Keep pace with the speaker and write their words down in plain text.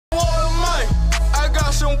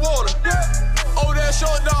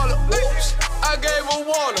short dollar. Oops, I gave a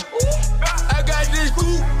water. I got this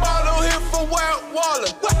coupe bottle here for Wild Waller.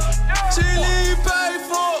 She need pay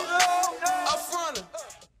for a fronter.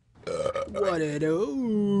 What it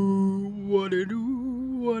do? What it do?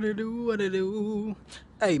 What it do? What it do?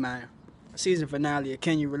 Hey man, season finale of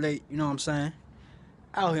Can You Relate? You know what I'm saying?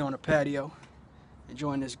 Out here on the patio,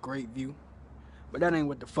 enjoying this great view. But that ain't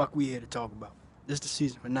what the fuck we here to talk about. This the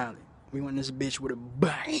season finale. We want this bitch with a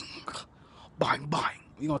bang. Bang, bang.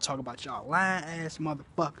 We gonna talk about y'all lying ass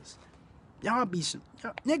motherfuckers. Y'all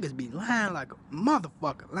niggas be lying like a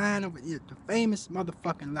motherfucker. Lying over here, the famous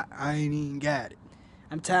motherfucking lie. I ain't even got it.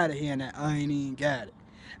 I'm tired of hearing that I ain't even got it.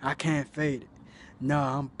 I can't fade it.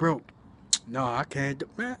 Nah, I'm broke. No, I can't do.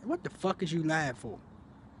 Man, what the fuck is you lying for?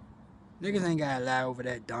 Niggas ain't gotta lie over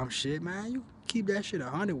that dumb shit, man. You keep that shit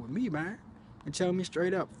 100 with me, man. And tell me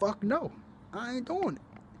straight up, fuck no. I ain't doing it.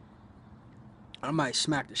 I might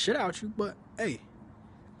smack the shit out you, but hey,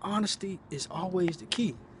 honesty is always the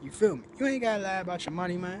key. You feel me? You ain't gotta lie about your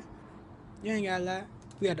money, man. You ain't gotta lie.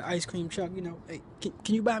 We had the ice cream truck, you know. Hey,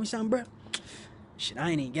 can you buy me something, bro? Shit, I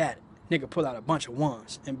ain't even got it. Nigga pull out a bunch of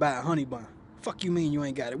ones and buy a honey bun. Fuck you mean you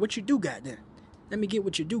ain't got it? What you do got then? Let me get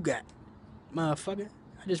what you do got. Motherfucker,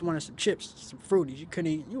 I just wanted some chips, some fruities. You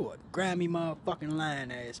couldn't eat. You a Grammy motherfucking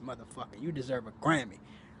lying ass motherfucker. You deserve a Grammy.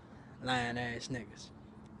 Lying ass niggas.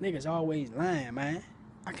 Niggas always lying, man.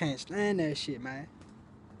 I can't stand that shit, man.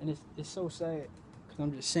 And it's so sad. Cause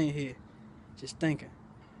I'm just sitting here, just thinking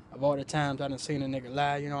of all the times I done seen a nigga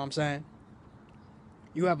lie, you know what I'm saying?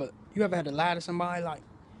 You ever had to lie to somebody, like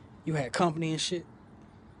you had company and shit,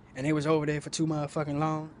 and they was over there for too motherfucking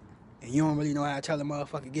long, and you don't really know how to tell the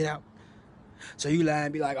motherfucker get out? So you lie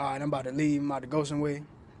and be like, alright, I'm about to leave, I'm about to go somewhere.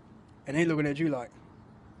 And they looking at you like,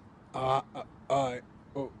 alright,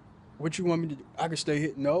 well, what you want me to do? I can stay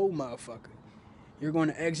here. No, motherfucker. You're going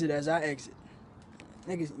to exit as I exit.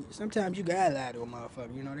 Niggas, sometimes you gotta lie to a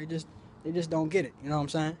motherfucker, you know, they just don't get it, you know what I'm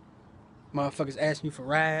saying? Motherfuckers asking you for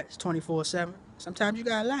rides 24/7. Sometimes you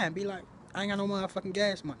gotta lie and be like, I ain't got no motherfucking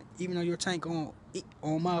gas money. Even though your tank on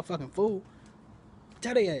motherfucking food.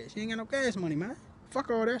 Tell they ass, you ain't got no gas money, man. Fuck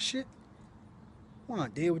all that shit. Wanna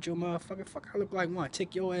deal with your motherfucker? Fuck, I look like wanna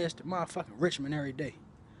take your ass to motherfucking Richmond every day.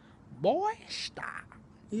 Boy, stop.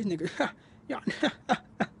 These niggas, y'all,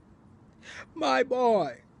 my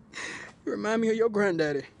boy. You remind me of your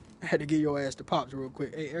granddaddy. I had to get your ass to Pops real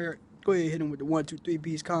quick. Hey, Eric, go ahead and hit him with the 1, 2, 3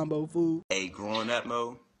 piece combo food. Hey, growing up,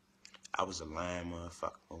 Mo, I was a lying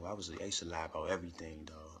motherfucker. Oh, I used to lie about everything,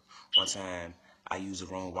 dog. One time, I used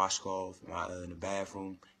the wrong washcloth in the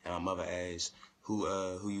bathroom, and my mother asked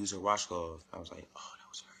who used her washcloth. I was like, oh, that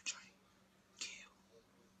was her drink. Kill.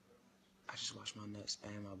 I just washed my nuts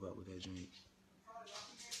and my butt with that drink.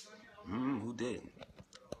 Who did?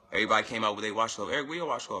 Everybody came out with their washcloth. Eric, where your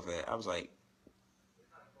washcloth at? I was like,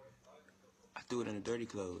 I threw it in the dirty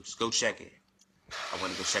clothes. Go check it. I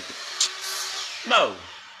went to go check it. No.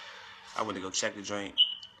 I went to go check the drink.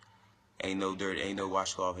 Ain't no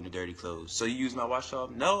washcloth in the dirty clothes. So you use my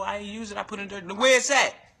washcloth? No, I ain't use it. I put it in the dirty. Where it's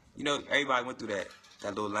at? You know, everybody went through that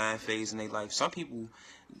little lying phase in their life. Some people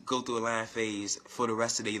go through a lying phase for the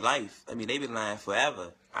rest of their life. I mean, they been lying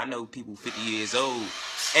forever. I know people 50 years old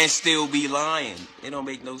and still be lying. It don't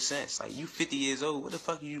make no sense. Like, you 50 years old, what the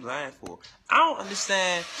fuck are you lying for? I don't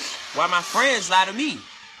understand why my friends lie to me.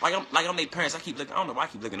 Like I'm their parents. I don't know why I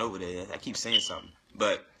keep looking over there. I keep saying something.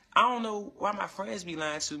 But I don't know why my friends be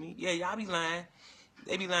lying to me. Yeah, y'all be lying.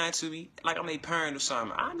 They be lying to me like I'm their parent or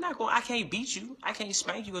something. I can't beat you. I can't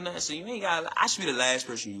spank you or nothing. So you ain't gotta lie. I should be the last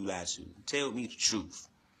person you lie to. Tell me the truth.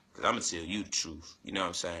 Cause I'm gonna tell you the truth. You know what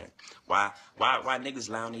I'm saying? Why niggas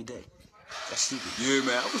lie on their day? That's stupid. Yeah,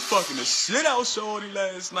 man, I was fucking the shit out Shorty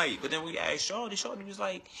last night. But then we asked Shorty was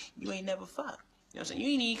like, you ain't never fucked. You know what I'm saying? You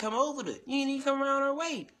ain't even come over there. You ain't even come around our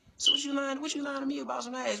way. So what you lying to me about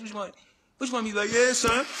some ass? What you want me to be like, yeah,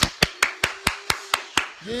 son?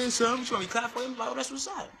 Yeah, son. What you want me to clap for him? Like, oh, that's what's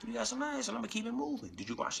up. You got some ass and I'm gonna keep it moving. Did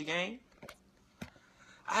you watch the game?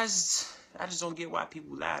 I just don't get why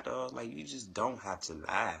people lie, dog. Like, you just don't have to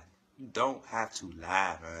lie. You don't have to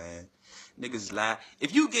lie, man. Niggas lie.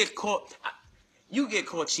 If you get caught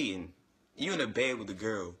cheating, you in a bed with a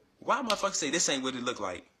girl, why motherfuckers say this ain't what it look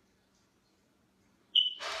like?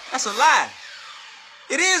 That's a lie.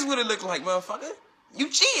 It is what it look like, motherfucker. You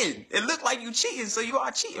cheating. It look like you cheating, so you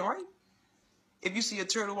are cheating, right? If you see a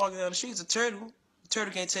turtle walking down the street, it's a turtle. The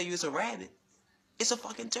turtle can't tell you it's a rabbit. It's a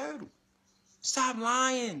fucking turtle. Stop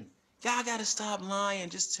lying. Y'all gotta stop lying.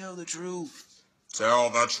 Just tell the truth. Tell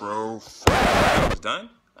the truth. I was done?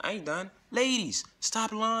 I ain't done. Ladies,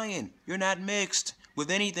 stop lying. You're not mixed.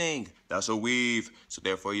 with anything. That's a weave. So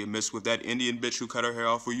therefore you mix with that Indian bitch who cut her hair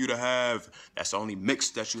off for you to have. That's the only mix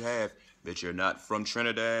that you have. Bitch, you're not from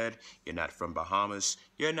Trinidad. You're not from Bahamas.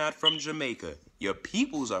 You're not from Jamaica. Your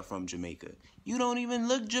peoples are from Jamaica. You don't even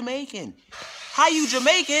look Jamaican. How you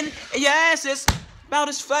Jamaican and your ass is about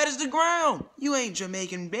as flat as the ground? You ain't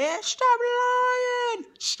Jamaican, bitch. Stop lying.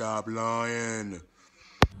 Stop lying.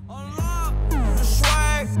 Unlock the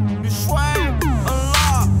swag,